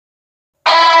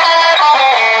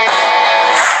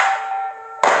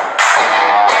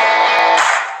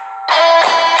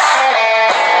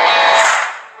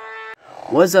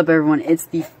What's up, everyone? It's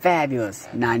the fabulous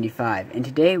 95, and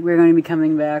today we're going to be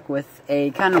coming back with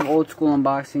a kind of old school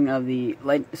unboxing of the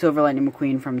Silver Lightning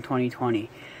McQueen from 2020.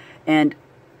 And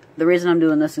the reason I'm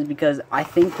doing this is because I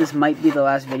think this might be the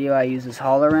last video I use this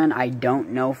hauler in. I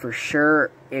don't know for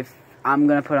sure if I'm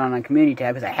going to put it on a community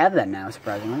tab, because I have that now,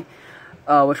 surprisingly.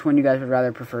 Which one you guys would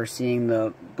rather prefer, seeing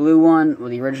the blue one, or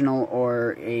the original,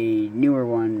 or a newer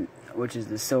one, which is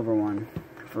the silver one,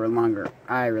 for longer.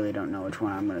 I really don't know which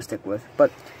one I'm going to stick with,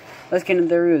 but let's get into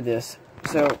the review of this.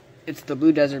 So, it's the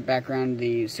Blue Desert background,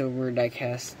 the silver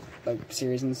diecast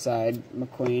series inside,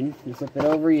 McQueen. You flip it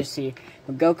over, you see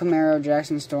Miguel Camaro,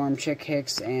 Jackson Storm, Chick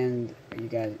Hicks, and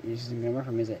this isn't going to work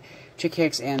for me, is it? Chick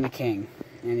Hicks and the King.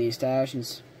 And the Stash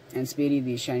and Speedy,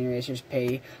 these shiny racers,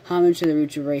 pay homage to the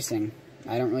roots of racing.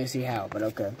 I don't really see how, but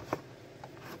okay.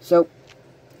 So,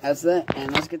 that's that,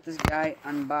 and let's get this guy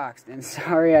unboxed. And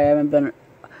sorry I haven't been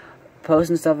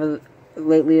posting stuff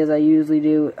lately as I usually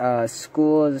do.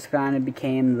 School has kind of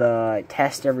became the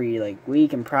test every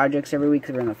week and projects every week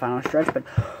because we're in the final stretch. But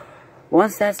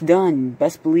once that's done,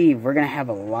 best believe we're going to have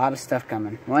a lot of stuff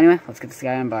coming. Well, anyway, let's get this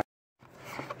guy unboxed.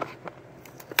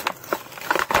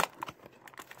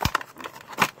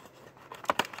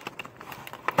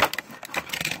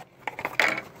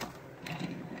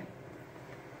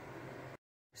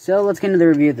 So let's get into the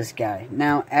review of this guy.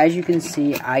 Now, as you can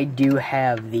see, I do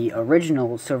have the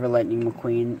original Silver Lightning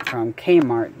McQueen from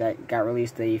Kmart that got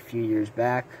released a few years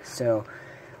back. So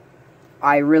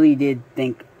I really did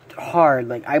think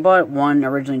hard. I bought one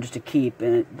originally just to keep,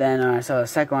 and then I saw the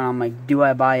second one. I'm like, do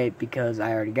I buy it because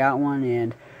I already got one?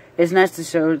 And it's nice to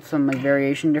show some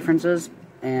variation differences.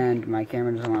 And my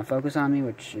camera doesn't want to focus on me,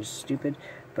 which is stupid.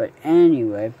 But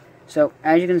anyway, so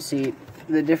as you can see,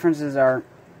 the differences are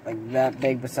that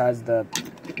big. Besides the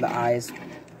eyes.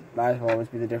 The eyes will always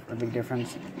be a big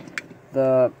difference.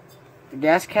 The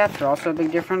gas caps are also a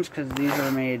big difference because these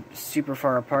are made super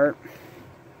far apart.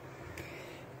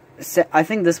 I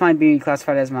think this might be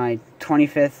classified as my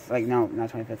 25th, no, not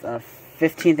 25th,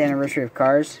 15th anniversary of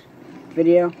Cars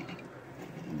video.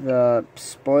 The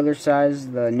spoiler size,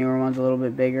 the newer one's a little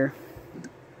bit bigger.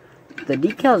 The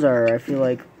decals are, I feel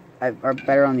like, are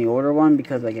better on the older one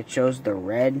because it shows the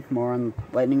red more on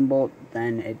the lightning bolt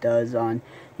than it does on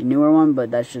the newer one, but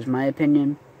that's just my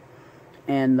opinion.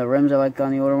 And the rims I like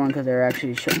on the older one because they're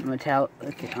actually metallic,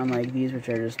 unlike these, which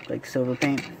are just silver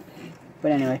paint.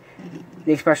 But anyway,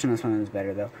 the expression on this one is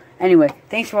better though. Anyway,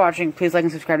 thanks for watching. Please like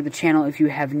and subscribe to the channel if you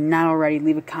have not already.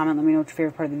 Leave a comment, let me know what your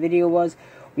favorite part of the video was.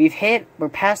 We're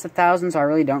past 1,000, so I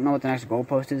really don't know what the next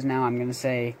goalpost is now. I'm gonna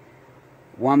say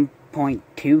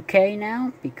 1.2K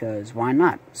now, because why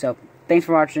not? So, thanks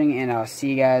for watching, and I'll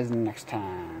see you guys next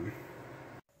time.